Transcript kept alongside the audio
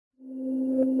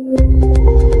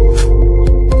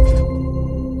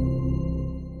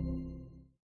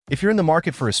If you're in the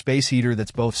market for a space heater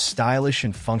that's both stylish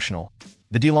and functional,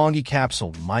 the DeLonghi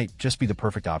Capsule might just be the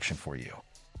perfect option for you.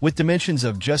 With dimensions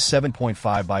of just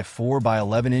 7.5 by 4 by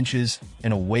 11 inches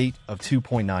and a weight of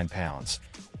 2.9 pounds,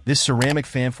 this ceramic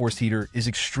fan-forced heater is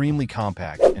extremely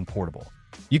compact and portable.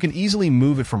 You can easily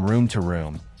move it from room to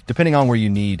room, depending on where you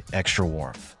need extra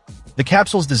warmth. The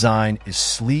Capsule's design is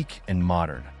sleek and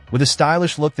modern, with a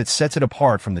stylish look that sets it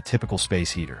apart from the typical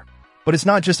space heater. But it's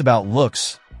not just about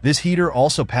looks. This heater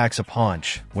also packs a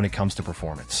punch when it comes to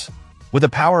performance. With a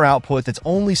power output that's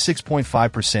only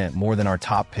 6.5% more than our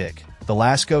top pick, the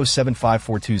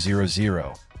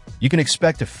B0777TDNPQ, you can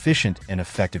expect efficient and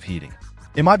effective heating.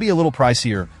 It might be a little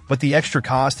pricier, but the extra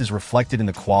cost is reflected in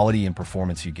the quality and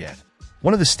performance you get.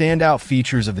 One of the standout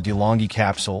features of the DeLonghi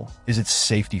Capsule is its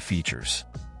safety features.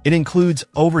 It includes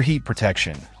overheat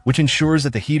protection, which ensures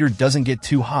that the heater doesn't get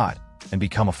too hot and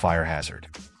become a fire hazard.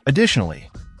 Additionally,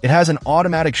 it has an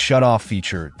automatic shut-off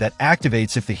feature that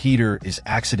activates if the heater is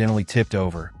accidentally tipped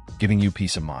over, giving you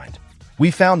peace of mind.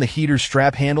 We found the heater's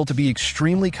strap handle to be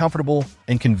extremely comfortable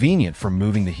and convenient for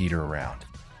moving the heater around.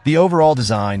 The overall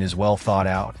design is well thought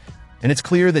out, and it's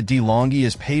clear that DeLonghi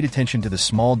has paid attention to the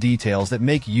small details that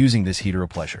make using this heater a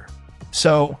pleasure.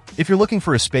 So, if you're looking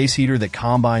for a space heater that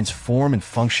combines form and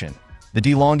function, the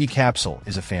DeLonghi Capsule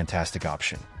is a fantastic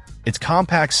option. Its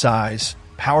compact size,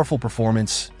 powerful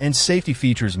performance, and safety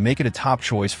features make it a top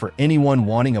choice for anyone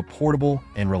wanting a portable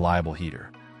and reliable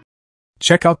heater.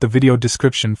 Check out the video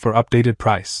description for updated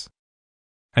price.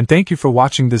 And thank you for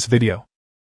watching this video.